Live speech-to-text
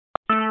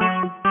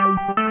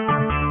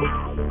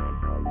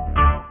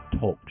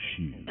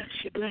Shoes. Bless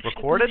you,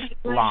 Recorded bless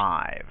you.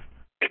 live.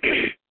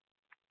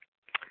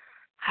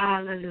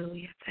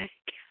 Hallelujah. Thank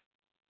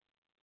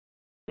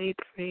you. We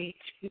praise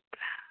you, God.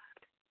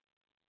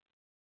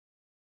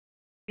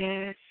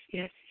 Yes,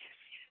 yes, yes,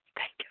 yes.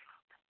 Thank you,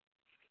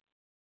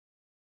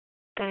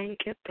 Father. Thank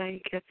you,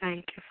 thank you,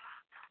 thank you,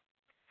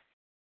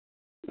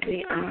 Father.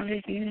 We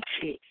honor you,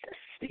 Jesus.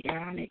 We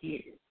honor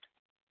you.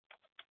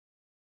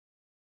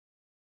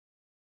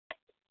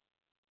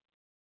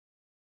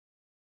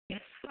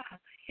 Yes, Father.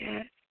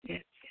 Yes,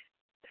 yes, yes.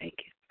 Thank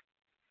you.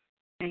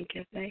 Thank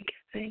you, thank you,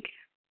 thank you.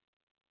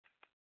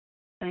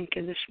 Thank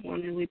you this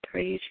morning. We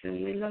praise you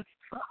and we love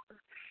you, Father.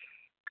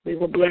 We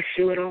will bless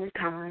you at all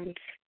times.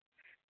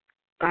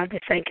 God, we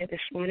thank you this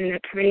morning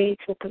that praise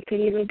will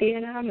continue to be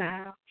in our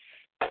mouths.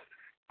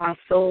 Our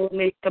soul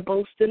make the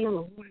boast in the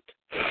Lord.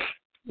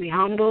 The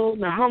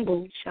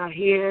humble shall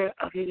hear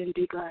of it and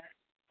be glad.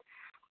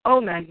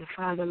 Oh,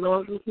 magnify the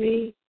Lord with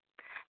me.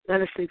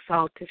 Let us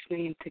exalt his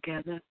name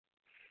together.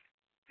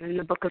 In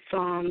the book of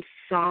Psalms,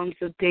 Psalms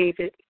of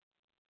David,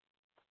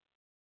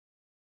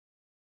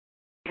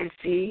 and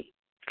he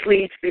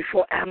flees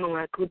before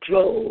Amalek, who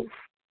drove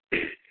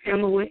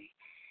him away,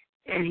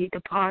 and he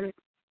departed.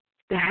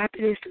 The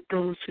happiness of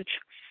those who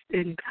trust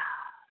in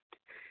God.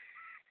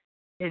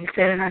 And he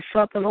said, and I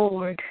sought the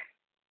Lord,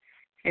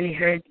 and he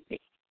heard me.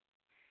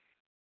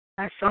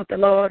 I sought the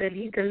Lord, and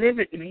he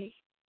delivered me.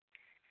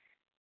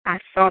 I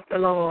sought the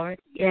Lord,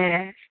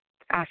 yes.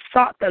 I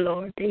sought the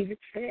Lord, David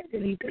said,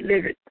 and he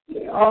delivered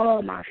me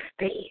all my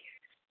fears.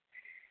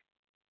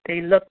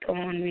 They looked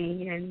on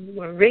me and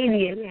were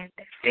radiant, and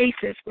their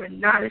faces were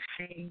not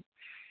ashamed.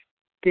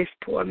 This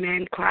poor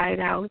man cried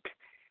out,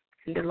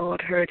 and the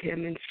Lord heard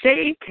him and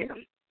saved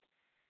him.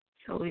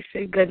 So we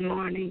say good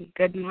morning,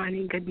 good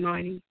morning, good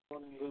morning.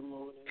 Good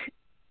morning.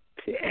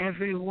 To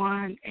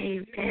everyone.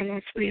 Amen.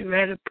 As we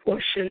read a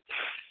portion,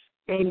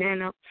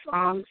 amen, of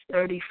Psalms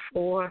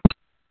 34,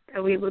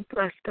 that we would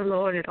bless the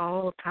Lord at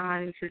all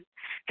times. And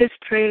his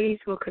praise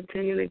will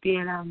continually be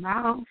in our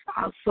mouths.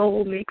 Our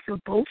soul makes a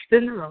boast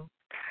in the Lord.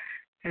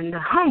 And the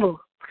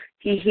humble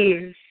he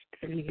hears,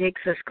 and he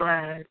makes us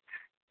glad.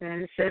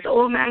 And it says,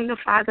 oh,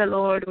 magnify the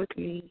Lord with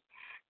me.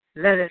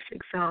 Let us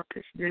exalt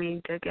his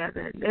name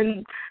together. And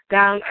then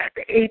down at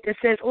the 8th, it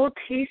says, oh,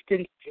 taste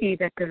and see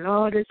that the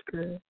Lord is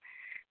good.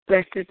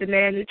 Blessed is the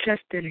man who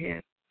trusts in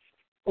him.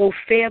 Oh,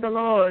 fear the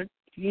Lord,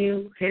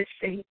 you, his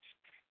saints.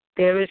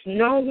 There is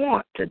no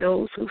want to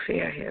those who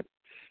fear him.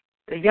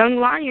 The young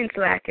lions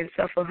lack and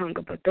suffer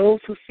hunger, but those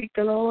who seek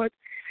the Lord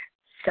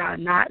shall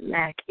not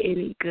lack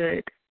any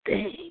good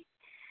thing.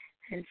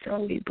 And so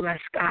we bless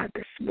God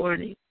this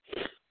morning.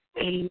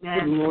 Amen.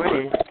 Good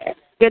morning.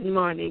 Good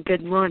morning,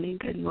 good morning,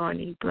 good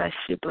morning. Bless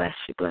you, bless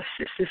you, bless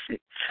you, sister.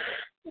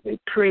 We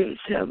praise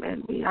him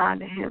and we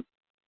honor him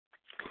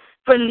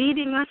for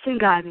leading us and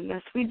guiding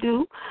us. We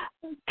do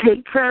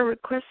take prayer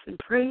requests and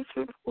praise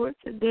reports.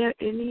 Are there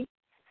any?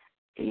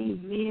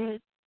 Amen.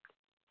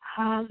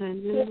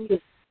 Hallelujah.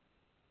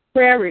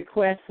 Prayer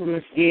request from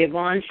Miss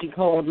Giovanni. She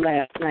called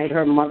last night.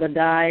 Her mother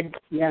died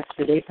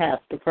yesterday,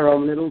 Pastor Pearl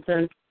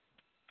Middleton.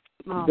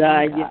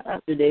 Died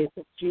yesterday,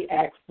 so she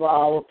asked for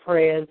our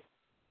prayers.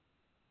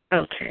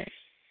 Okay.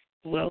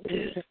 Well,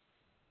 do.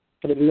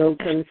 For the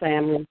Middleton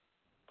family,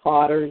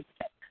 Carters.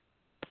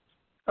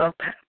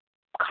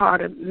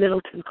 Okay.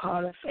 Middleton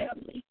Carter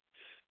family.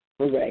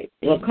 Right.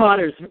 Well,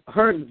 Carter's,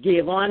 her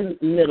Giovanni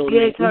Middleton,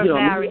 Yes, her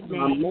married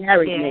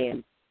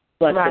man.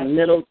 But right. The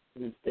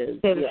Middletons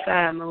is. The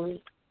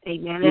family.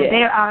 Amen. And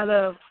they're out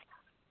of,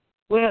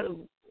 where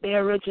they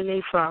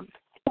originate from?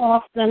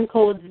 Charleston,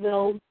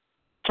 Codesville.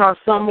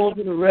 Some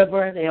over the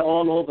river. They're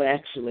all over,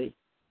 actually.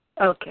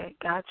 Okay,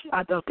 gotcha.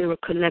 I thought they were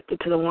connected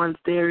to the ones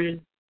there in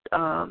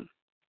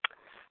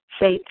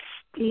St.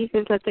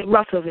 Stephen's, I think,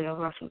 Russellville.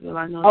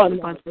 I know. Oh,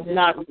 no,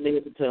 not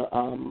related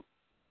to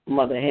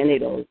Mother Henny,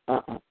 though.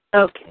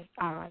 Okay,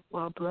 all right.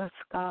 Well, bless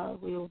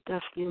God. We will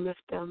definitely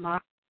lift them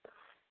up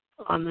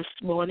on this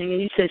morning.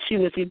 And you said she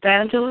was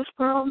Evangelist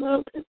Pearl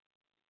Middleton?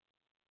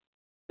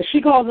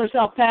 She calls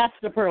herself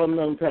Pastor Pearl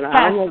Middleton.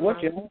 I don't know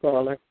what you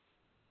call her.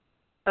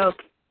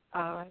 Okay,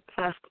 all right.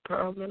 Pastor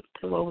Pearl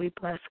Middleton. Well, we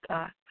bless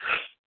God.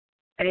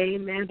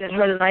 Amen. That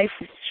her life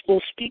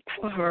will speak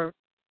for her.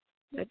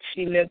 That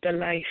she lived a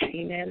life,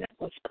 amen, that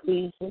was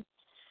pleasing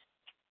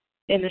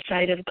in the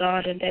sight of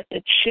God, and that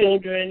the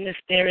children, if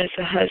there is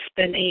a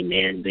husband,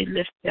 amen, we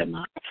lift them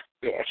up.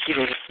 Yeah, she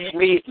was a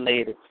sweet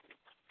lady.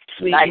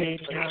 Sweet lady.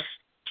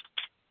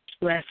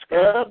 Bless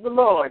God. Love the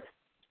Lord.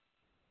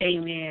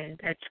 Amen.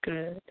 That's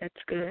good. That's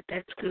good.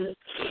 That's good.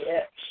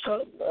 Yeah.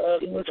 So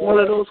she was one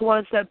of those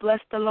ones that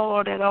blessed the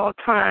Lord at all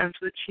times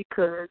when she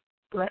could.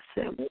 Bless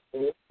him.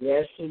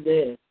 Yes, she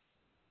did.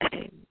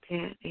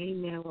 Amen.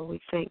 Amen. Well,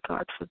 we thank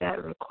God for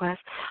that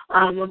request.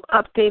 An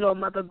update on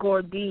Mother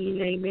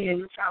Gordine.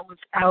 Amen. I was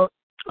out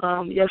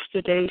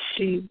yesterday.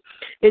 She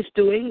is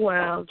doing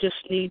well. Just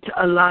needs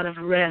a lot of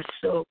rest.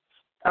 So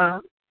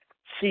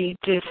she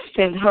just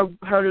sent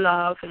her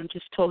love and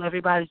just told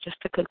everybody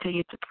just to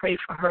continue to pray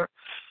for her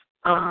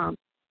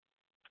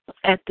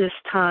at this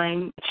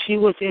time. She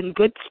was in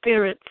good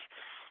spirits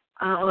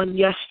on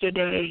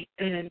yesterday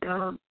and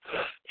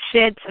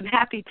shed some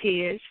happy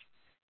tears.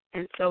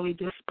 And so we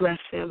just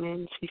blessed him,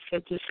 and she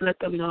said, just let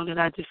them know that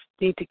I just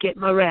need to get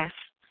my rest.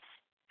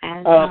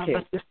 And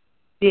but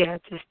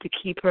just to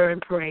keep her in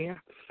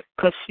prayer,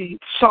 because she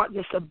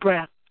shortness of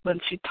breath when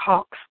she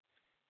talks.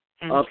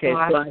 And so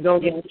I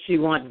don't get she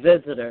wants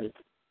visitors.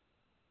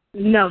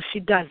 No, she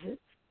doesn't.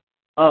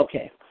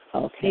 Okay.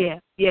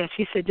 Yeah.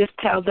 She said just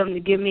tell them to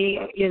give me,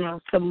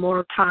 some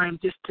more time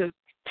just to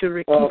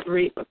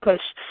recuperate because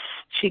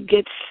she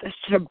gets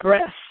her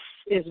breath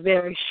is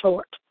very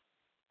short.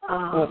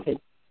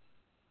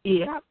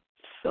 Yeah.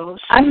 So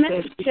I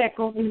meant to check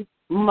on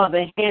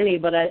Mother Henny,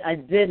 but I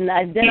didn't.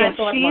 Yeah,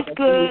 she's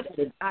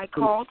good. I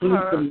called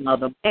her.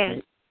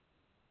 And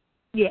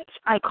yes,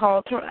 I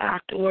called her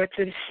afterwards,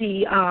 and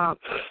she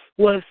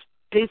was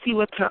busy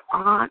with her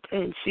aunt,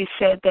 and she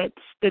said that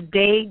the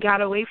day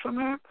got away from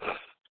her.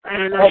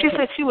 And she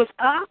said she was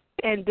up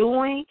and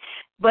doing,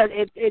 but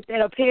it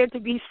appeared to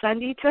be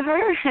Sunday to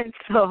her, and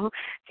so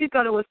she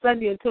thought it was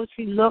Sunday until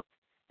she looked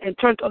and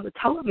turned on the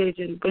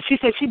television. But she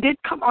said she did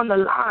come on the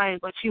line,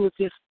 but she was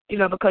just,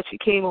 because she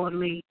came on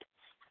late.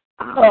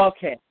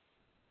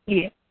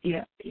 Yeah.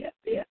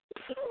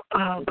 So,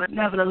 but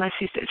nevertheless,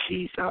 she said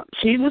she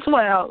was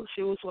well.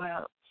 She was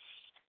well.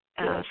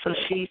 So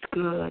she's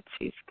good.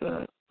 She's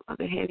good.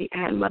 Mother Henny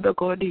and Mother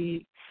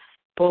Gordine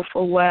both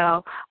are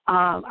well.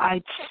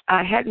 I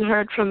hadn't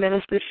heard from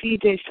Minister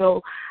CJ,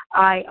 so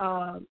I,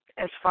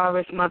 as far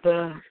as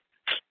Mother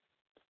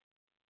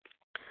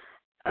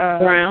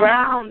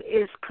Brown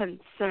is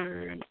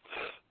concerned,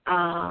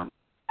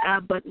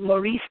 but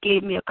Maurice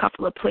gave me a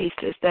couple of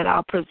places that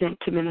I'll present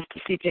to Minister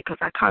CJ because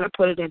I kind of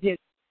put it in his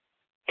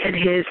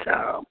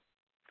lap.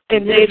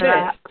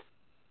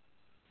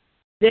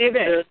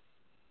 David.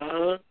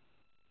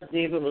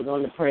 David was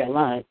on the prayer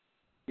line.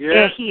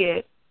 Yeah, he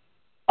is.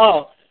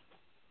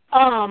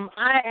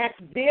 I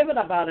asked David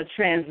about a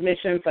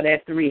transmission for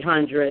that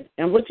 300,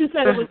 and what you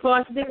said it would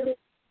cost, David?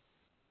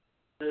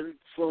 And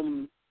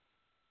from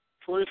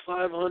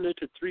 $2,500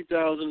 to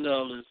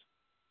 $3,000.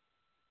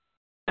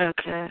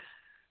 Okay.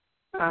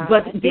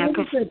 But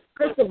David said,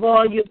 first of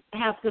all, you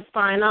have to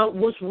find out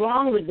what's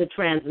wrong with the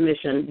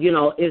transmission.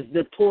 Is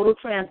the total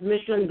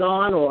transmission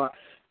gone, or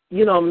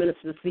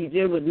Minister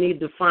CJ would need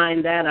to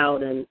find that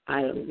out, and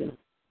I don't know.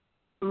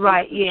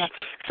 Right, yeah.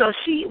 So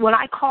when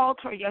I called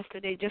her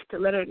yesterday just to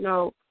let her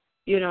know,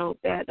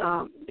 that,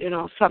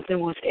 something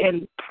was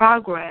in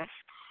progress,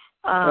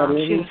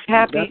 she was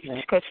happy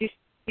because she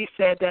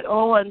said that,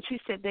 and she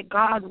said that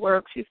God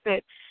works. She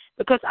said,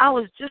 because I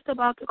was just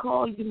about to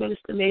call you,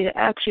 Minister May, to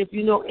ask you if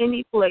you know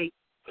any place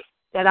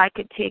that I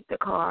could take the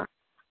car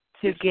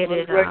to get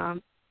it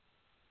serviced.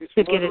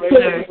 The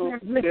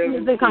transmission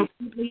isn't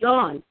completely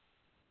gone.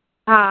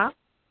 Huh?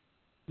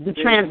 The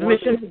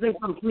transmission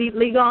isn't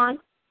completely gone?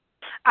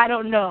 I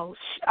don't know.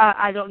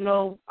 I don't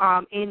know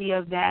any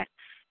of that.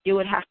 You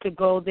would have to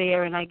go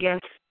there and I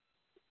guess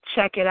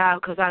check it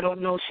out because I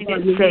don't know. She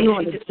didn't say.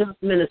 It's just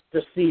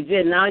Minister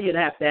CJ. Now you'd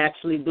have to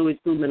actually do it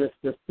through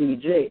Minister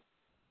CJ.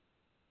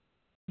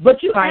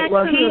 But you right.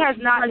 Well, he has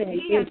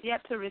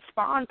yet to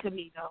respond to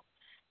me though.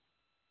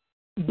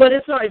 But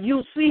it's all right.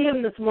 You see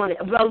him this morning.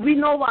 Well, we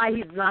know why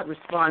he's not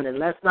responding.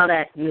 Let's not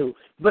act new.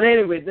 But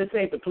anyway, this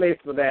ain't the place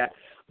for that.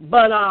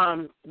 But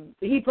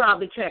he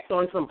probably checked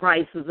on some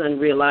prices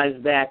and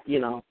realized that,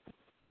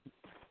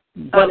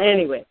 But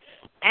anyway,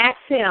 ask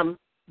him,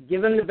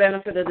 give him the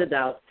benefit of the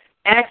doubt.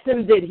 Ask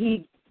him, did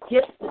he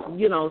get,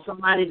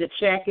 somebody to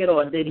check it,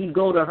 or did he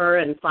go to her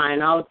and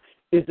find out,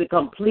 is it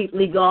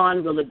completely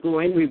gone? Will it go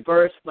in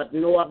reverse but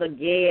no other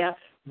gear?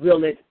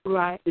 Will it,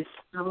 it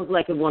sounds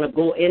like it want to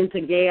go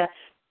into gear.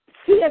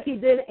 See if he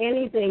did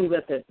anything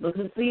with it.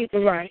 Because see,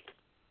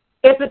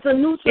 if it's a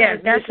new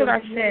transmission, that's what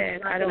I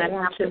said. I don't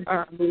want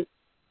to.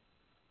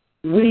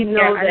 We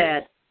know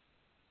that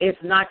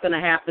it's not going to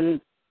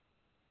happen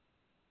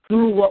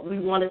through what we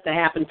want it to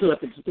happen to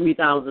if it's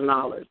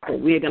 $3,000. So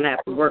we're going to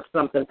have to work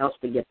something else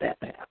to get that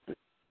to happen.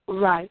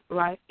 Right,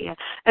 yeah.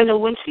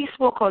 And when she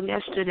spoke on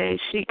yesterday,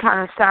 she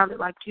kind of sounded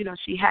like,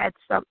 she had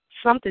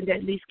something to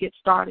at least get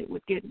started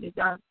with getting it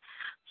done.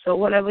 So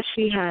whatever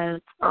she has.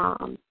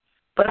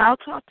 But I'll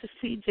talk to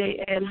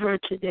CJ and her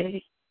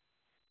today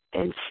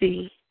and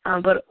see.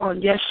 But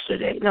on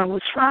yesterday, it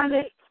was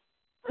Friday.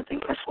 I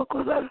think I spoke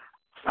with her.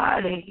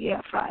 Friday.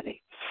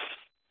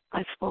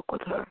 I spoke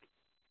with her.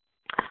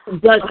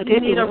 Does she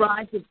need a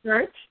ride to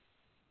church?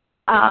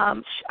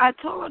 I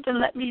told her to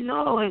let me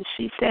know, and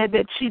she said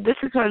that this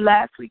is her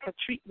last week of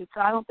treatment,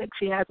 so I don't think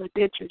she has her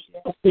dentures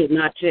yet. Okay,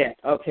 not yet.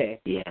 Okay.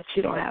 Yeah,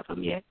 she don't have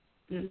them yet.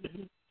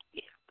 Mm-hmm.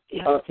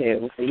 Yeah. Okay.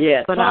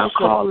 Yeah. But I'll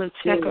call and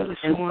check her this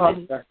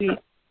morning.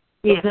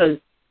 Because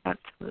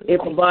absolutely.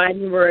 If a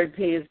Biden word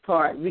pays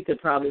part, we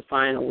could probably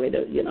find a way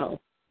to,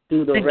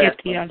 do the rest.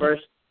 But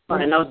first,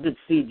 find out did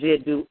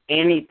CJ do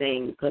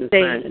anything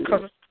concerning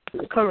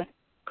this.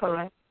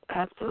 Correct.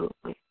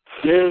 Absolutely.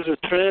 There's a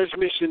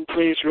transmission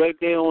place right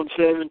there on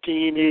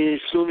 17A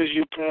as soon as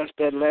you pass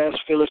that last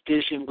filling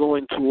station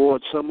going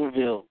towards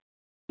Somerville.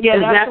 Yeah,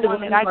 that's the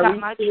one that I got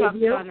my truck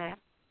done at.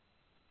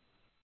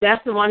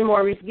 That's the one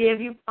Maurice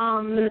gave you,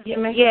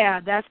 Jimmy?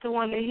 Yeah, that's the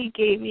one that he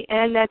gave me,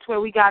 and that's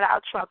where we got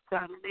our truck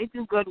done. They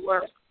do good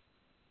work.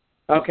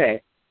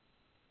 Okay.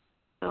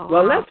 So,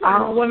 well, let's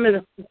find women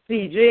of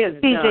CJ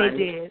is done. CJ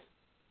did.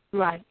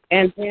 Right.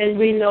 And then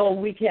we know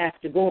we have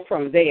to go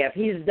from there. If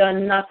he's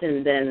done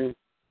nothing, then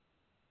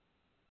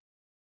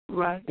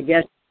right. I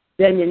guess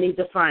then you need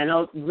to find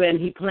out when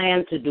he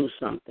planned to do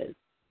something.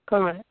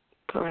 Correct.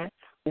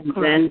 And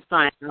then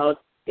find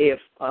out if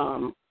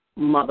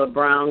Mother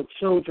Brown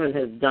Children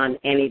has done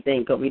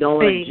anything, because we don't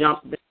want to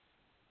jump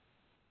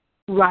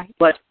there. Right.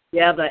 But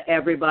together,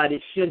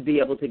 everybody should be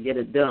able to get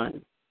it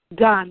done.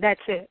 Done.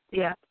 That's it.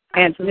 Yeah.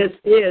 And this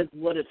is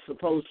what it's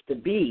supposed to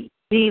be.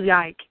 Be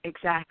like,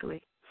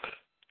 exactly.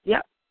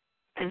 Yep.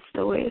 That's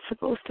the way it's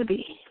supposed to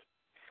be.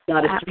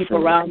 Got to keep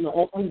around the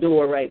open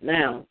door right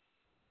now.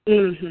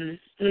 Yeah.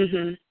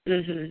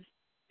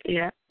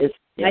 It's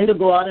time to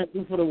go out and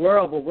do for the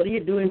world, but what are you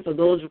doing for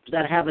those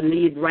that have a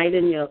need right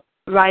in your...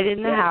 Right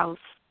in the house.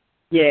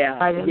 Yeah,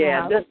 right in the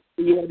house. This,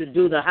 you have to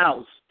do the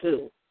house,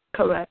 too.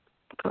 Correct.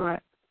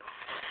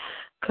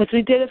 Because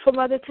we did it for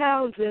Mother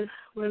Townsend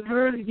when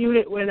her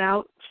unit went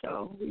out,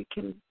 so we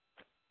can...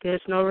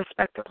 There's no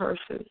respect of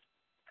person.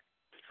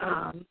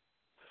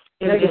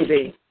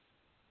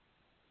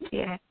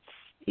 Yes.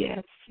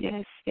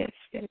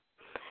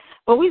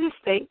 Well, we just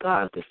thank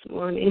God this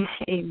morning,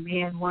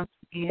 amen, once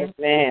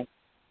again,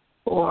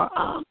 for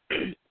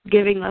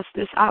giving us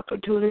this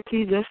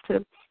opportunity just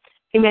to,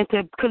 amen,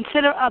 to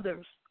consider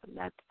others.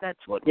 And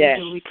that's what we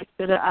do. We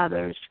consider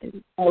others.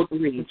 And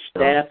agreed.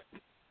 So,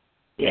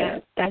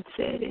 that's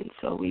it. And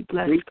so we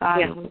bless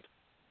God.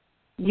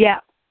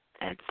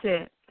 That's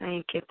it.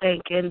 Thank you.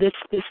 And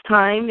this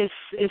time it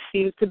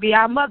seems to be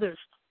our mothers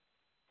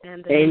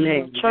and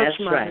the church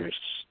mothers. Right.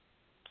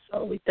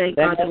 So we thank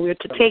God that we're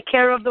to take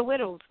care of the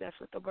widows. That's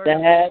what the word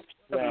says.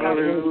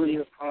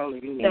 Hallelujah.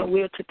 That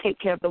we're to take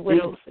care of the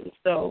widows. And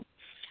so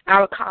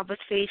our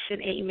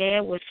conversation,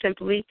 amen, was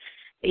simply,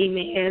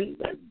 amen,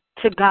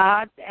 to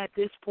God at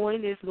this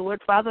point is,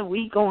 Lord, Father,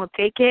 we going to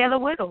take care of the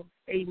widows.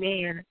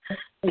 Amen.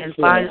 And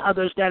find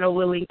others that are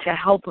willing to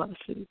help us.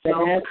 And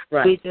so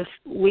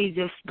we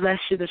just bless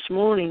you this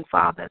morning,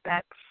 Father,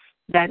 that's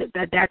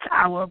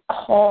our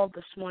call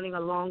this morning,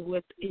 along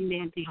with,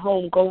 amen, the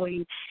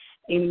homegoing,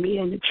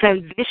 amen, the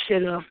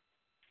transition of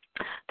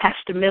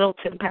Pastor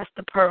Middleton,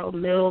 Pastor Pearl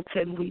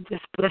Middleton. We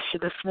just bless you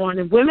this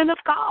morning. Women of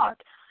God,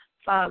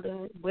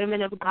 Father,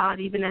 women of God,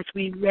 even as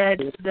we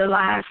read the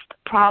last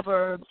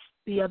Proverbs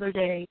the other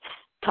day,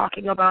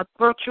 talking about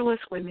virtuous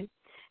women.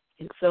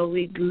 And so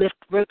we lift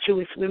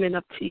virtuous women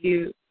up to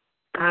you,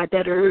 God,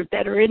 that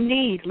are in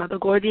need. Mother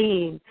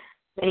Gordine,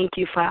 thank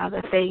you,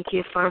 Father. Thank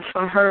you for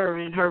her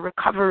and her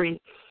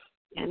recovery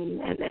and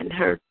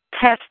her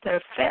test,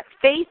 her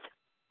faith,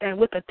 and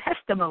with a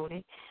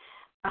testimony.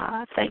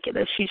 Thank you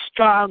that she's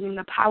strong in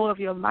the power of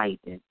your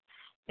might.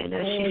 And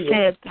as she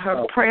said,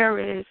 her prayer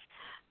is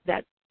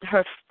that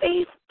her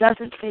faith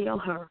doesn't fail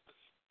her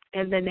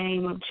in the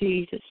name of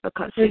Jesus,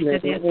 because she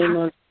said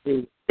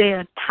there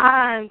are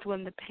times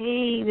when the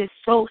pain is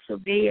so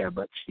severe,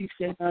 but she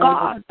said,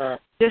 God,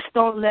 just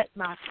don't let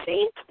my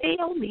faith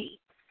fail me.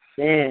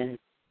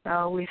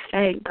 So we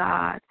thank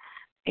God,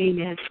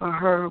 amen, for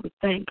her. We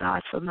thank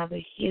God for Mother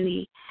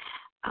Healy.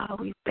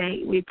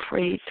 We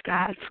praise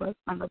God for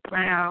Mother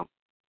Brown,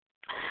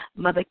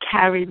 Mother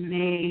Carrie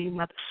Mae,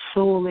 Mother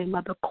Solon,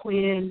 Mother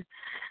Quinn.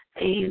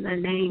 In the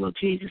name of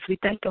Jesus, we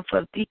thank you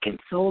for Deacon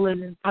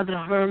Solon and Brother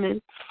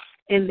Herman.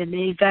 In the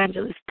name of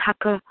Evangelist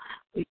Tucker,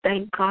 we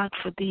thank God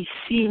for these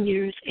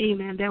seniors,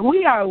 amen, that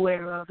we are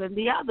aware of, and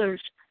the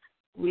others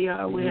we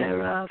are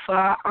aware of, for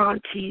our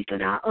aunties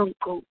and our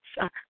uncles,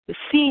 the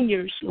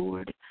seniors,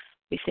 Lord.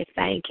 We say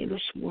thank you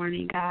this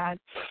morning, God,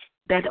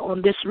 that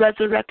on this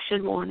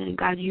resurrection morning,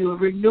 God, you are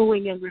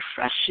renewing and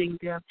refreshing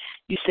them.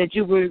 You said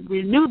you would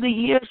renew the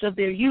years of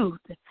their youth.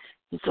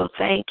 And so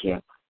thank you,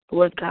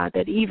 Lord God,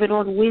 that even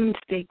on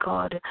Wednesday,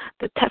 God,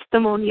 the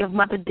testimony of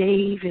Mother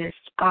Davis,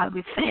 God,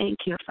 we thank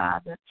you,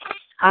 Father.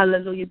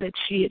 Hallelujah, that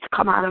she has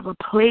come out of a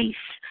place,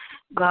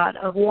 God,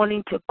 of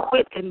wanting to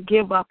quit and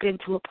give up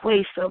into a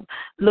place of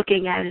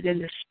looking at it in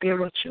the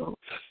spiritual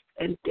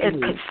and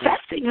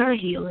confessing her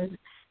healing.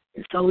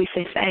 And so we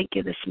say thank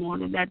you this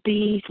morning that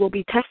these will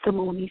be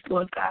testimonies,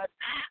 Lord God,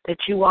 that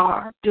you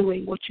are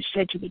doing what you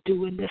said you would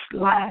do in this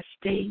last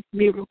day,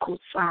 miracles,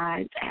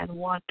 signs, and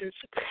wonders.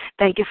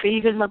 Thank you for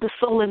even Mother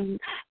Solon,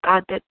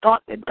 God, that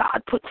thought that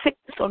God put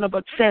sickness on her,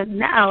 but said,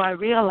 now I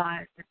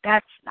realize that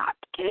that's not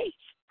the case.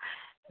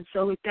 And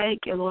so we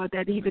thank you, Lord,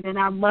 that even in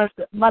our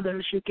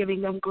mothers, you're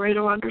giving them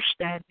greater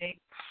understanding.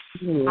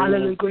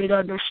 Hallelujah, greater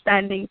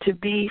understanding to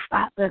be,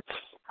 Father,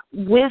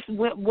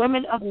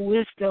 women of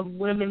wisdom,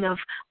 women of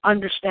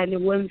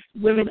understanding,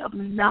 women of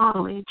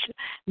knowledge,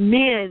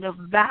 men of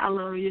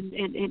valor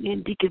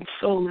in Deacon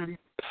Solon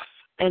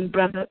and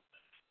Brother,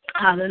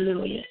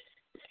 hallelujah,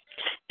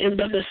 and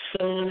Brother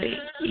Solon.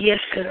 Yes,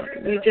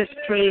 sir. We just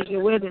praise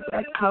you. Where did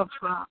that come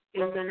from?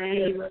 In the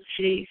name of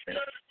Jesus.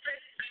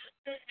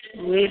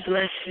 We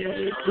bless you.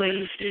 We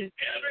praise you.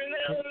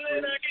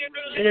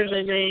 In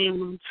the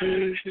name of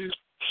Jesus.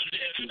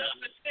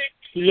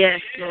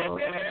 Yes,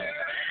 Lord.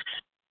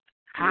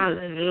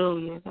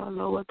 Hallelujah. I don't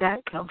know what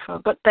that comes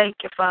from, but thank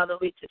you, Father.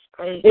 We just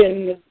pray.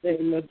 In the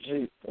name of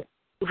Jesus.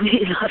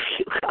 We love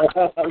you,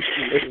 God.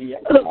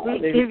 We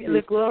give you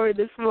the glory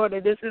this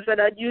morning. This is an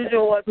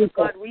unusual one, but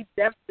God, we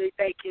definitely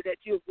thank you that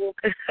you've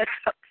woken us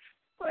up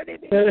this morning.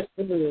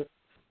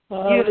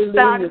 You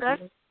started us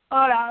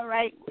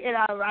in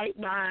our right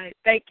mind.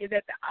 Thank you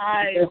that the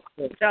eyes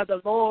are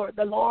the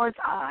Lord's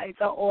eyes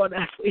are on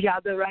us. We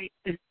are the right.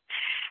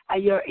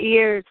 Your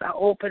ears are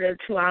open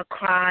to our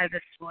cry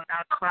this morning,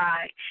 our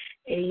cry,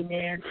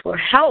 amen, for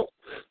help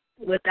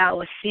with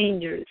our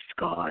seniors,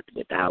 God,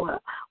 with our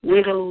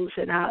widows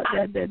and our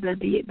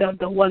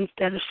the ones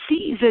that are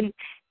seasoned,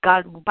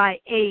 God, by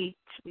age.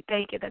 We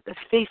thank you that the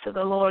face of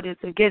the Lord is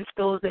against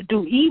those that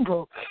do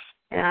evil.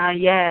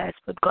 Yes,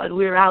 but God,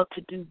 we're out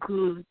to do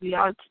good. We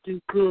are to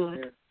do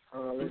good.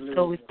 And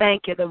so we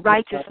thank you. The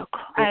righteous are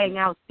crying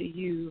out to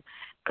you,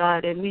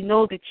 God, and we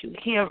know that you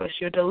hear us.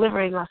 You're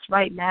delivering us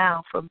right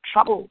now from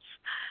troubles.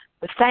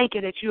 But thank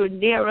you that you're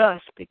near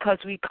us because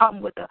we come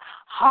with a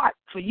heart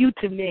for you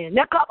to mend.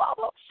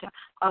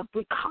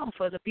 We come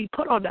for to be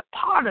put on the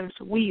potter's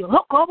wheel.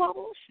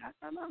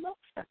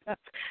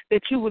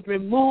 That you would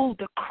remove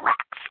the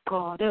cracks,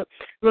 God.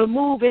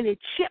 Remove any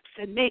chips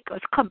and make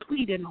us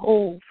complete and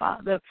whole,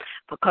 Father,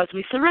 because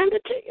we surrender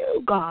to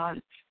you,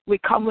 God. We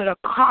come with a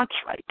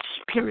contrite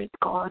spirit,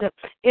 God,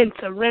 in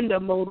surrender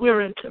mode.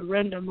 We're in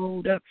surrender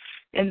mode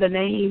in the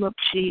name of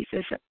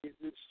Jesus.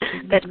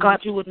 That,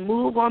 God, you would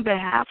move on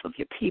behalf of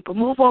your people.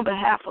 Move on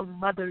behalf of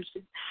mothers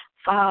and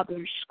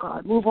fathers,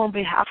 God. Move on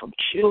behalf of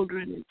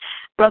children and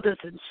brothers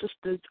and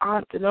sisters,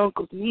 aunts and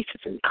uncles,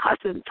 nieces and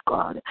cousins,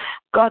 God.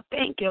 God,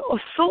 thank you.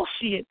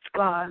 Associates,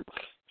 God.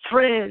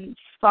 Friends,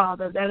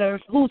 Father,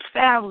 whose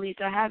families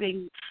are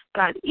having,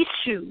 God,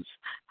 issues.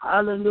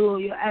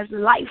 Hallelujah. As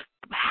life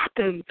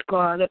happens,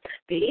 God,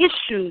 the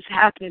issues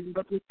happen,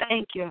 but we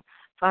thank you,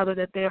 Father,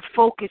 that they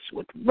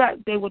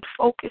would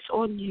focus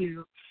on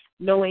you,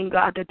 knowing,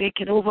 God, that they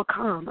can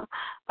overcome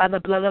by the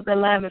blood of the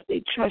Lamb if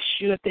they trust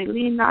you, if they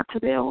lean not to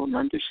their own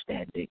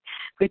understanding.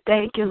 We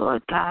thank you,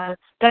 Lord God,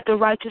 that the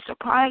righteous are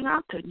crying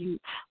out to you.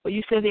 For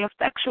you say the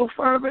effectual,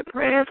 fervent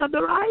prayers of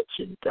the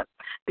righteous,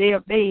 they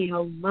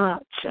avail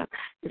much. And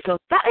so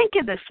thank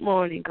you this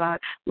morning, God.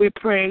 We're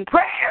praying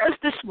prayers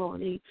this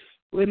morning.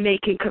 We're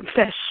making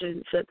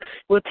confessions.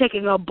 We're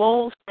taking a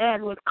bold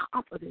stand with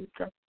confidence.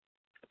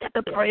 That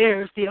the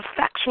prayers, the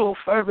effectual,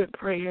 fervent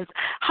prayers,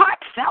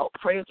 heartfelt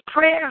prayers,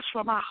 prayers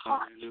from our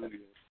hearts,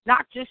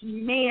 not just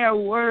mere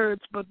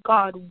words, but,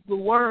 God, the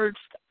words,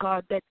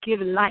 God, that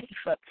give life,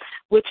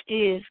 which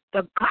is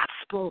the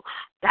gospel.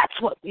 That's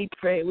what we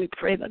pray. We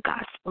pray the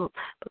gospel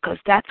because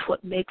that's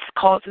what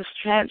causes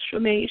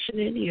transformation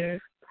in the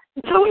earth.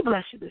 And so we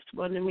bless you this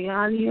morning. We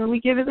honor you and we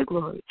give you the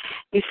glory.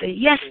 We say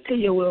yes to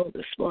your will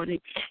this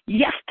morning.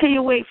 Yes to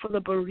your way for the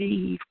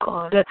bereaved,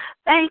 God.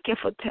 Thank you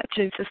for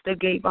touching Sister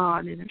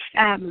Gabon and her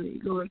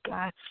family, Lord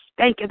God.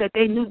 Thank you that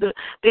they knew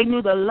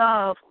the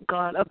love,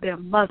 God, of their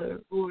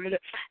mother, Lord.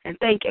 And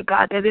thank you,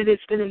 God, that it has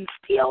been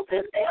instilled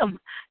in them.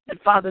 And,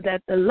 Father,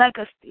 that the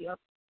legacy of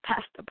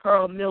Pastor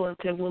Pearl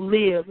Millington will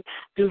live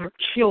through her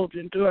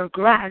children, through her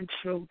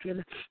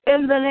grandchildren.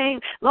 In the name,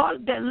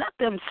 Lord, then let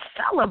them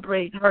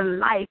celebrate her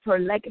life, her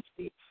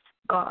legacy,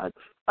 God,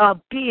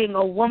 of being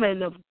a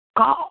woman of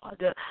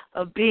God,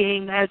 of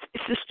being, as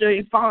Sister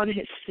Yvonne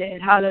has said,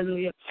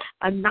 hallelujah,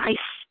 a nice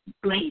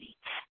lady.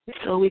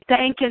 So we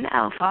thank you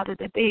now, Father,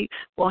 that they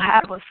will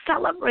have a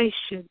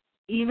celebration.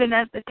 Even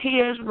as the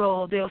tears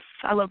roll, they'll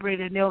celebrate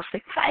and they'll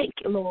say, thank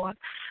you, Lord,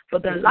 for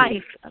the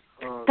life.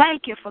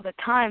 Thank you for the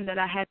time that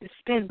I had to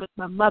spend with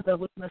my mother,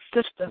 with my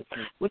sister,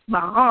 with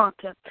my aunt.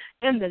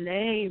 In the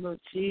name of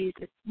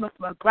Jesus, with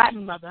my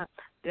grandmother,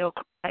 they'll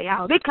cry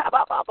out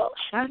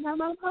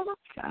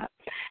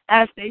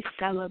as they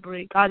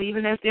celebrate, God,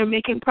 even as they're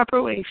making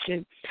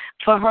preparation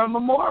for her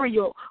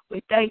memorial.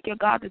 We thank you,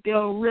 God, that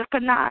they'll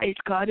recognize,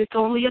 God, it's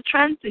only a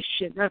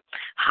transition.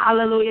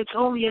 Hallelujah. It's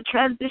only a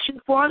transition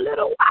for a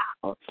little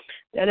while.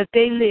 That if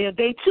they live,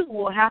 they too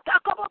will have to,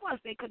 as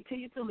they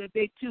continue to live,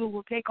 they too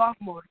will take off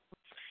mortal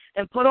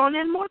and put on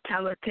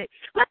immortality.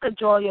 Let the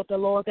joy of the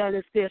Lord, that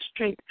is their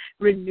strength,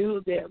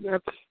 renew them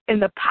in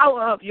the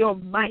power of your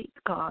might,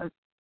 God.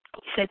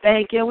 We say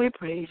thank you and we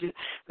praise you.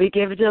 We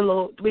give you the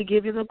Lord, we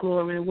give you the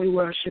glory and we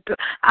worship you.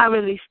 I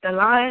release the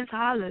lines,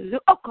 hallelujah,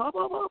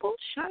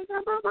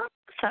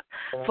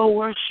 for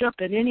worship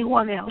and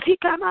anyone else.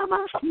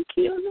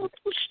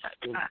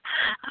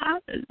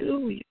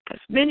 Hallelujah,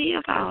 because many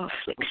of our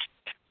afflictions,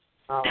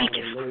 thank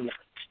you for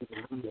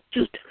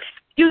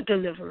you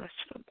deliver us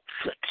from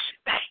affliction.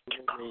 Thank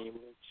you, God.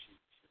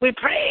 We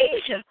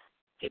praise you.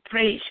 We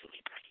praise you. We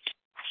praise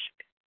you.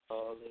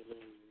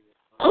 Hallelujah.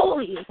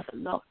 Holy is the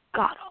Lord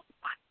God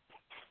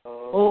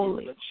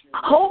Almighty.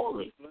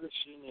 Holy.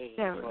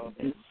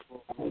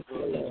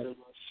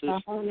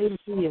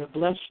 Hallelujah.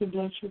 Bless you.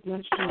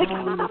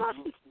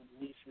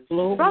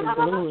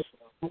 Glory.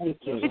 Thank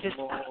you. Bless them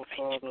all,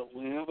 Father,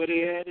 wherever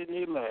they at in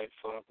their life,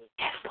 Father.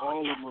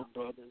 All of my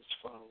brothers,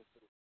 Father.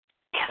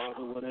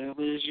 Father,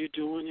 whatever it is you're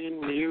doing in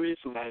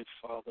Mary's life,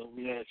 Father,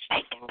 we ask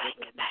you, Father,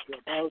 that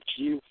it's about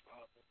you,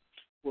 Father.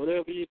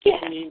 Whatever you're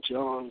doing in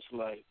John's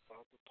life,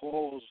 Father,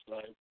 Paul's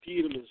life,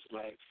 Peter's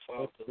life,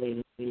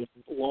 Father,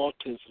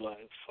 Walter's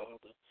life,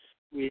 Father.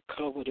 We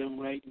cover them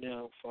right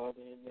now,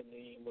 Father, in the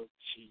name of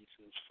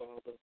Jesus,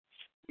 Father.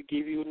 We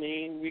give your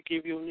name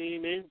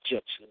and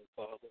Judson,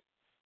 Father.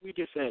 We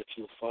just ask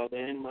you, Father,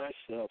 and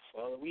myself,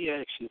 Father, we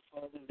ask you,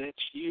 Father, that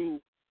you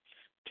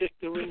take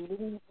to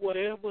remove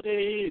whatever there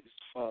is,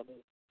 Father,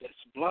 that's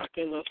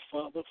blocking us,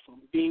 Father,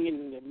 from being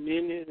in the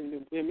men and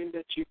the women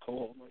that you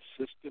call, my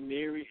sister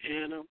Mary,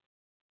 Hannah,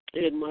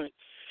 and my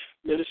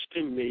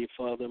minister May,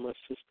 Father, my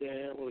sister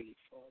Annalie,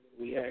 Father.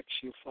 We ask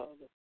you,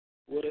 Father,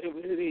 whatever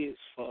it is,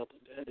 Father,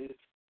 that is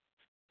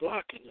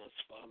blocking us,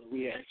 Father,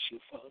 we ask you,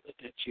 Father,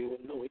 that you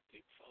anoint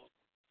it, Father.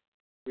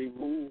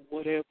 Remove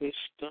whatever is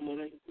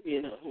stumbling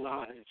in our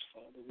lives,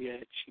 Father. We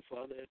ask you,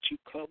 Father, that you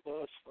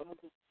cover us,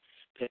 Father,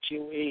 that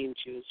your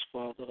angels,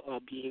 Father,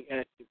 are being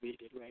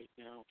activated right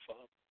now,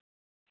 Father.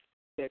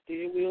 That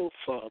they will,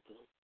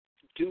 Father,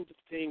 do the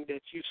thing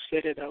that you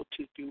set it out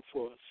to do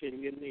for us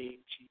in your name,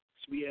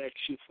 Jesus. We ask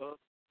you, Father,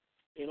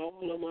 and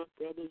all of my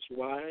brothers'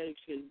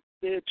 wives and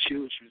their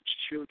children's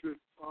children,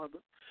 Father,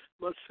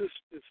 my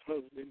sister's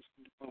husbands,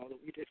 Father,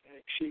 we just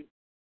ask you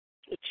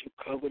that you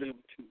cover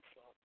them too,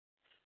 Father.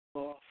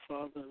 Oh,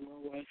 Father, and my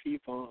wife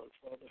Yvonne,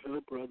 Father,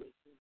 her brothers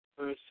and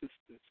her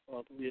sisters,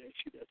 Father, we ask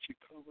you that you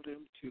cover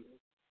them too,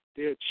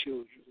 their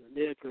children and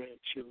their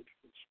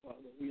grandchildren,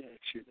 Father. We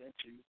ask you that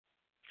you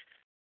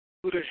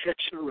put a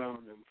hedge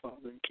around them,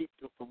 Father, and keep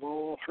them from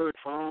all hurt,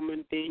 harm,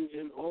 and danger,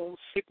 and all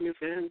sickness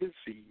and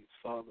disease,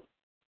 Father.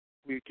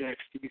 We ask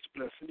these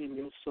blessings in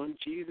your Son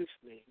Jesus'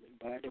 name, and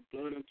by the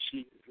blood of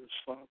Jesus,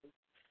 Father,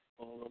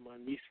 all of my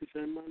nieces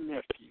and my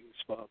nephews,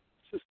 Father,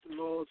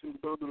 sister-in-laws and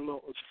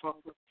brother-in-laws,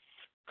 Father,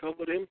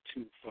 cover them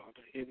too,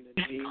 Father, in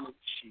the name of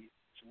Jesus.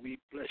 We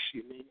bless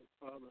your name,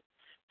 Father,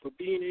 for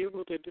being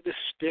able to just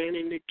stand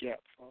in the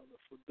gap, Father,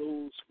 for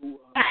those who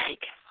are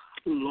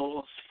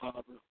lost,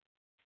 Father.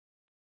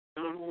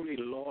 Not only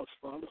lost,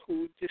 Father,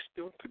 who just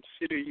don't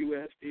consider you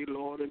as their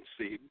Lord and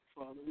Savior,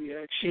 Father. We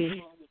ask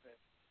you, Father, that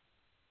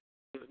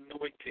the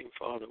anointing,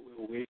 Father,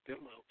 will wake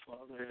them up,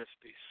 Father, as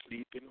they're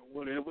sleeping or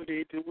whatever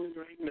they're doing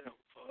right now,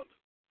 Father.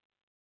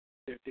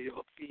 That they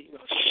are being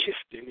a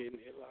shifting in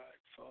their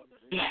lives, Father.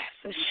 Yes,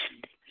 a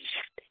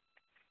shifting.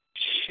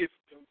 Shift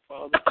them,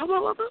 Father. Come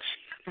on,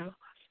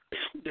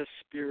 The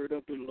Spirit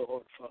of the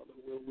Lord, Father,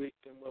 will wake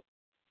them up,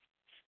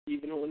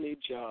 even on their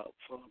job,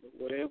 Father.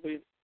 Whatever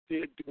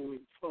they're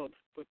doing, Father,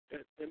 but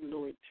that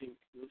anointing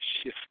will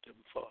shift them,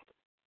 Father,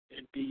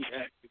 and be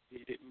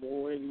activated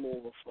more and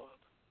more,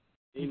 Father.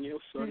 In your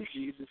Son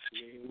Jesus'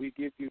 name, we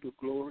give you the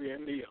glory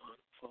and the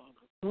honor,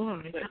 Father.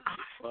 Glory. Thank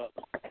you,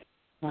 Father.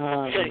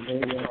 Thank you,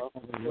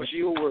 Father, because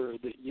you're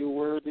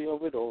worthy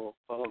of it all,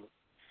 Father.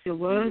 You're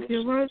worthy.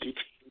 Worthy.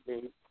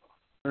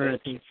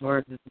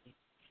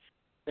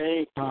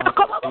 Thank you.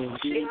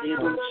 Being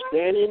able to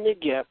stand in the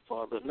gap,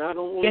 Father, not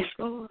only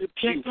the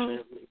Pew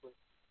family, but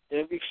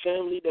every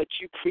family that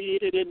you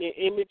created in the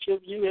image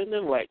of you and the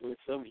likeness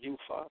of you,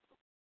 Father.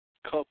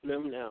 Cover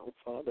them now,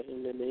 Father,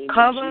 in the name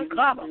of Jesus.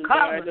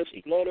 By the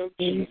blood of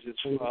Jesus,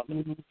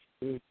 Father.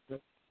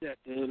 That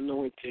the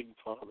anointing,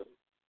 Father,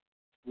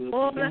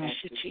 will be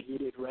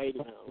activated right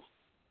now.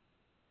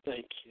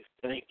 Thank you,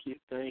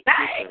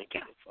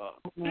 Father.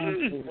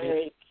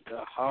 Thank you.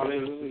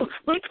 Hallelujah.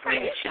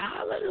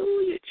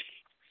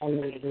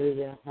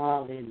 Hallelujah.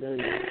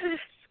 Hallelujah.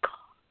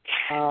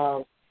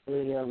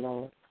 Hallelujah,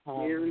 Lord.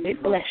 We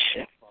bless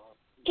you.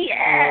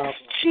 Yes,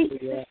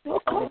 Jesus.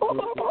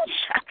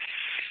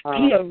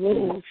 He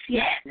arose,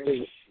 yes.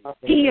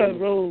 He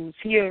arose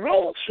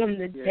from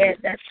the dead.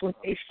 That's what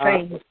they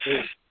say.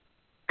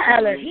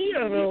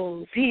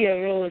 Hallelujah. He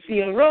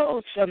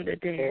arose from the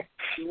dead.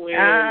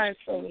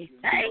 So we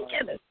thank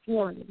you this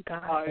morning,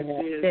 God.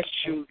 Isaiah's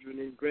children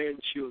and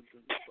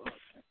grandchildren, Father.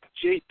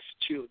 Jake's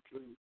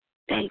children.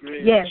 Thank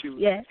you.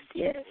 Yes.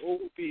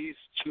 Obie's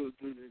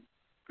children and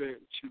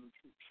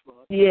grandchildren,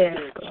 Father. Yes,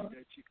 God.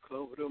 That you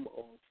cover them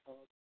all,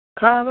 Father.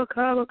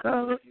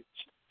 Cover.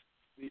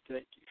 We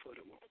thank you for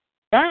them all.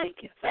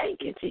 Thank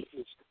you,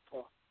 Jesus.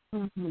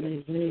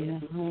 Hallelujah.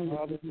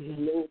 Father, we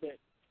know that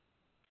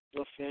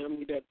a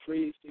family that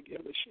prays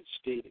together should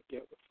stay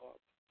together,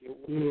 Father. Yes.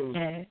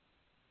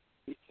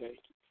 We thank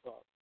you,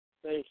 Father.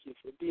 Thank you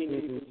for being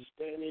able to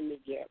stand in the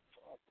gap,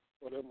 Father,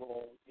 for them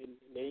all, in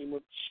the name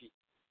of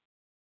Jesus.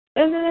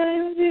 In the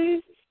name of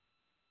Jesus.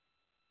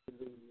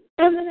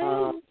 In the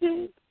name of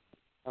Jesus.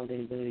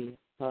 Hallelujah.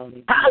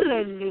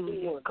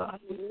 Hallelujah, God.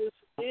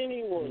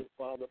 Anyone,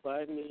 Father,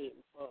 by name,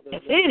 Father.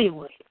 If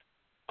anyone.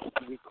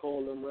 We call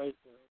them right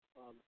now,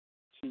 Father,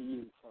 to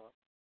you, Father.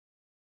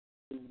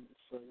 In the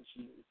Son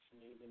Jesus'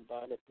 name and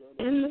by the blood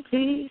of in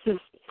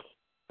Jesus.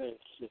 Thank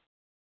you.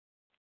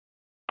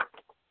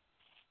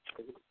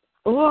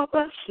 Oh,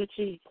 bless you,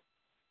 Jesus.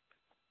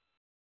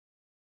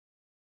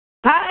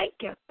 Thank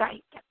you.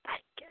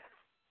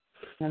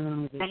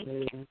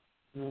 thank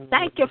you.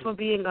 Thank you for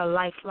being a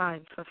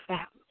lifeline for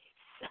families.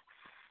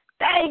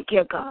 Thank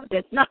you, God,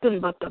 that nothing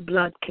but the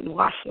blood can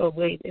wash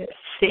away their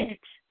sins.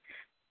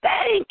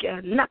 Thank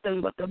you.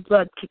 Nothing but the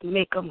blood can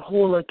make them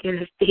whole again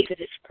as David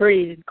has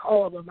prayed and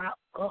called them out,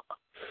 God.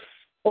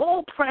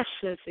 Oh,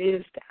 precious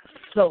is that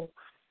flow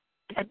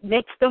that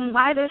makes them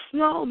white as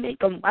snow, make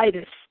them white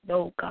as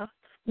snow, God.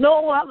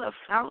 No other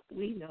fount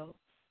we know.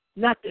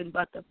 Nothing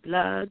but the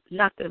blood,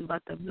 nothing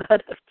but the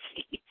blood of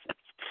Jesus.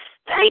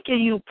 Thank you,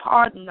 you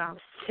pardon our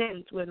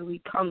sins when we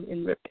come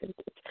in repentance.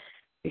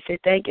 We say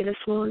thank you this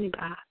morning,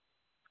 God.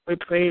 We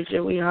praise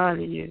you, we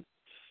honor you.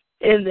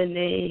 In the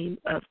name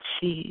of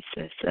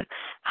Jesus.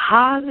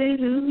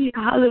 Hallelujah.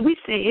 Hallelujah. We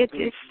say it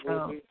is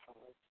so.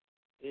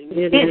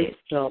 It is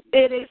so.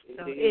 It is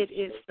so. It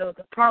is so.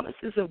 The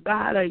promises of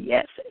God are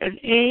yes and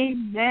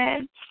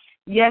amen.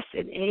 Yes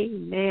and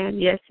amen.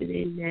 Yes and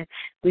amen.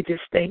 We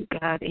just thank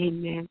God,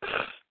 amen,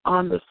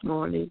 on this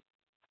morning.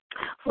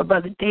 For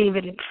Brother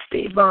David and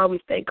Steve,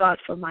 we thank God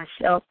for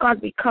myself.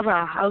 God, we cover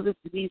our houses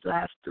in these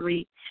last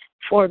 3-4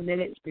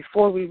 minutes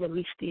before we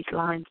release these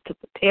lines to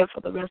prepare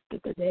for the rest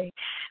of the day.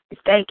 We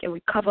thank you.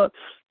 We cover,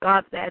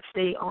 God, that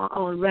stay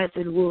on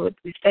resin wood.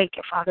 We thank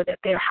you, Father, that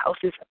their house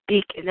is a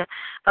beacon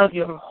of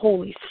your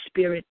Holy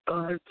Spirit,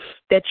 God,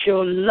 that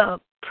your love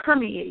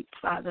permeates,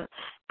 Father,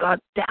 God,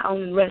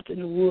 down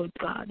resin wood,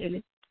 God, and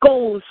it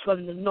goes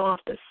from the north,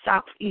 the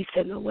south, east,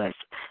 and the west.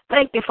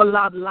 Thank you for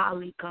Lob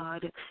Lolly,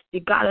 God. You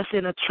got us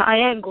in a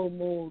triangle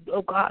mold.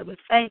 Oh, God, we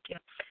thank you,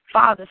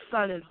 Father,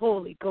 Son, and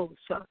Holy Ghost.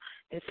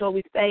 And so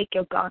we thank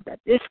you, God, that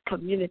this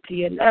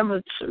community and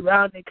every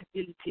surrounding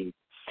community,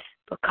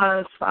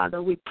 because,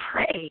 Father, we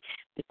pray,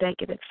 we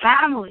thank you that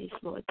families,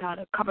 Lord God,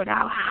 have covered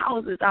our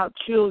houses, our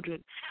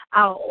children,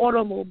 our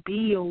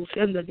automobiles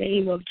in the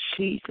name of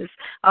Jesus,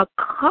 are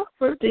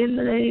covered in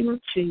the name of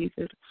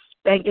Jesus.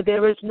 Thank you.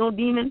 There is no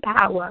demon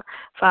power,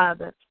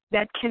 Father,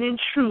 that can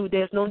intrude.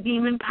 There's no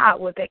demon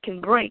power that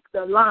can break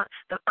the line,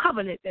 the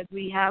covenant that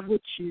we have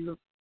with you.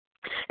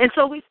 And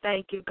so we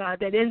thank you, God,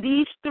 that in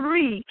these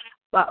 3,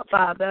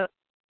 Father,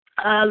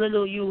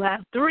 hallelujah, you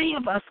have 3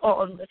 of us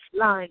on this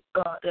line,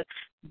 God,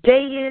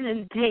 day in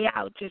and day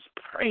out, just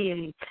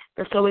praying.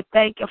 And so we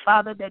thank you,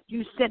 Father, that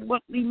you said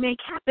what we make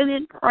happen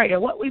in prayer,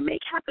 what we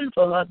make happen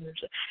for others,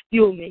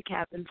 you'll make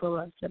happen for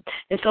us.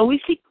 And so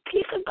we seek the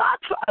peace of God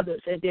for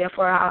others, and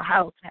therefore our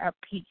house have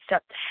peace.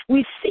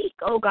 We seek,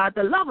 oh God,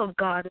 the love of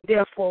God, and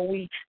therefore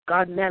we,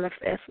 God,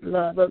 manifest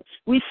love.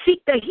 We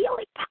seek the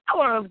healing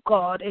power of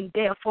God, and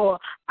therefore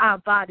our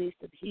bodies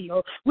are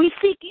healed. We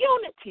seek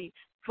unity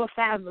for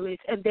families,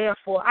 and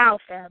therefore our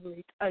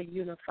families are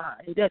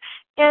unified.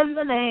 In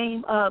the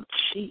name of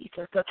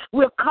Jesus,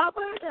 we're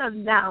covered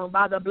now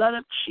by the blood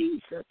of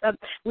Jesus.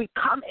 We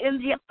come in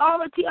the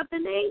authority of the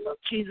name of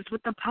Jesus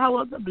with the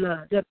power of the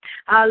blood.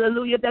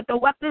 Hallelujah, that the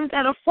weapons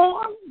that are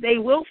formed, they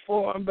will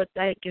form, but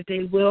thank you,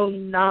 they will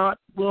not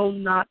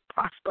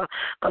prosper,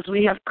 because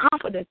we have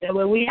confidence that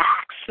when we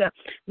ask,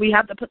 we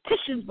have the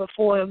petitions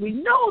before him. We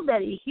know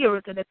that he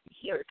hears, and if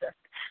he hears us,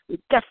 we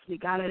definitely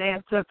got an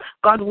answer.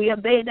 God, we are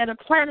they that are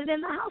planted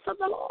in the house of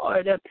the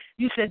Lord.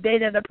 You said they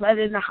that are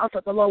planted in the house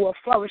of the Lord will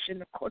flourish in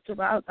the courts of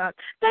our God.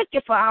 Thank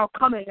you for our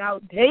coming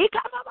out day.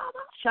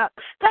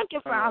 Thank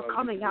you for our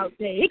coming out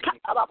day.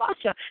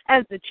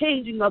 As the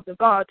changing of the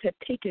guards have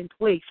taken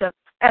place,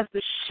 as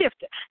the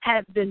shift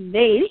has been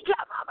made,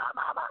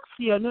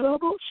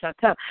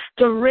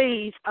 to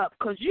raise up,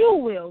 because you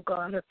will,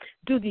 God,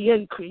 do the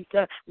increase.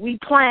 We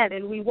plant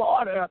and we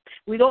water.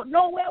 We don't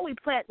know where we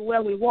plant and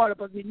where we water,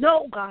 but we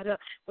know, God,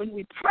 when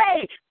we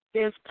pray,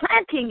 there's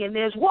planting and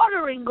there's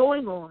watering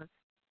going on.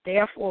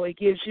 Therefore, it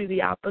gives you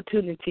the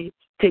opportunity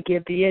to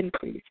give the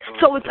increase.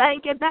 So we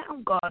thank you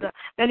now, God,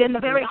 that in the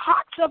very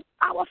hearts of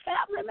our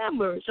family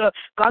members,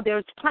 God,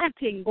 there's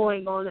planting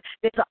going on.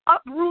 There's an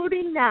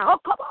uprooting now. Oh,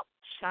 come on.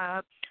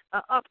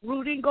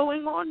 Uprooting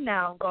going on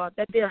now, God,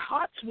 that their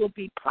hearts will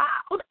be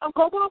proud.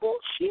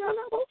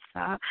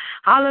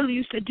 Hallelujah.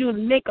 You said you would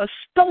make a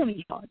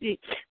stony heart,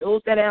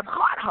 those that have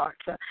hard hearts.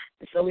 And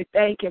so we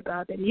thank you,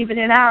 God, that even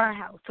in our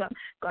house,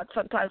 God,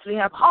 sometimes we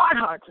have hard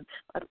hearts.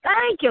 But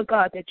thank you,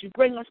 God, that you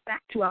bring us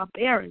back to our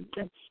bearings.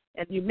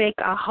 And you make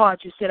our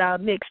hearts, you said, I'll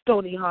make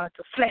stony hearts,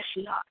 a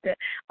fleshy heart,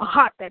 a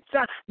heart that's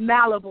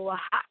malleable, a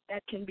heart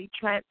that can be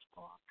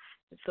transformed.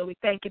 And so we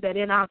thank you that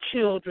in our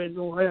children,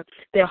 Lord,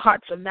 their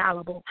hearts are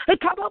malleable. In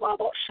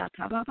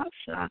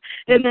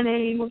the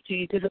name of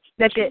Jesus,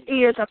 that their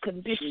ears are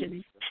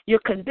conditioning. You're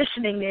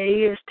conditioning their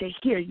ears to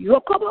hear you.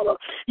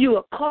 You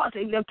are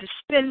causing them to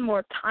spend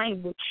more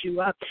time with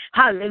you.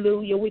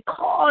 Hallelujah. We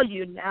call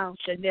you now,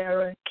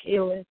 Shanera,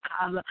 Kayla,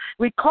 Kala.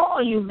 We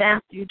call you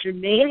Matthew,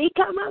 Jermaine,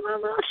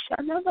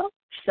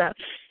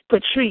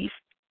 Patrice.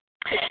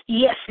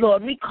 Yes,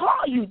 Lord, we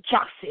call you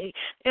Jossie.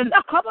 And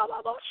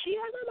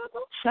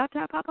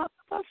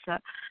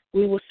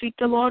we will seek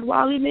the Lord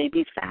while he may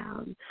be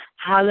found.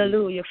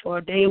 Hallelujah, for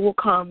a day will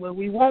come where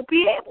we won't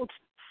be able to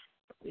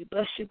We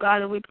bless you,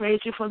 God, and we praise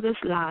you for this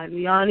line.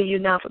 We honor you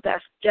now for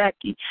Pastor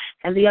Jackie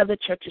and the other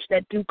churches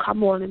that do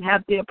come on and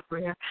have their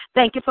prayer.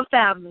 Thank you for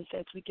families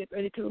as we get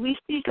ready to release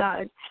these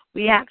lines.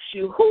 We ask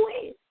you, who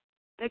is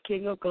the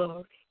King of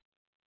Glory?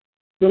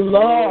 The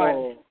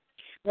Lord,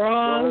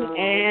 strong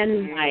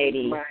and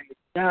mighty.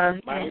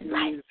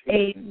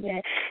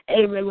 Amen.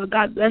 Amen. Well,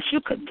 God bless you.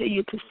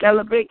 Continue to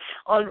celebrate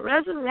on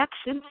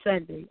Resurrection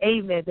Sunday.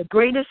 Amen. The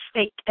greatest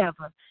fate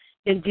ever.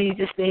 In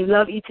Jesus' name,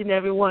 love each and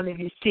every one of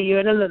you. See you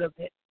in a little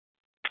bit.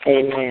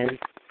 Amen.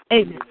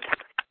 Amen.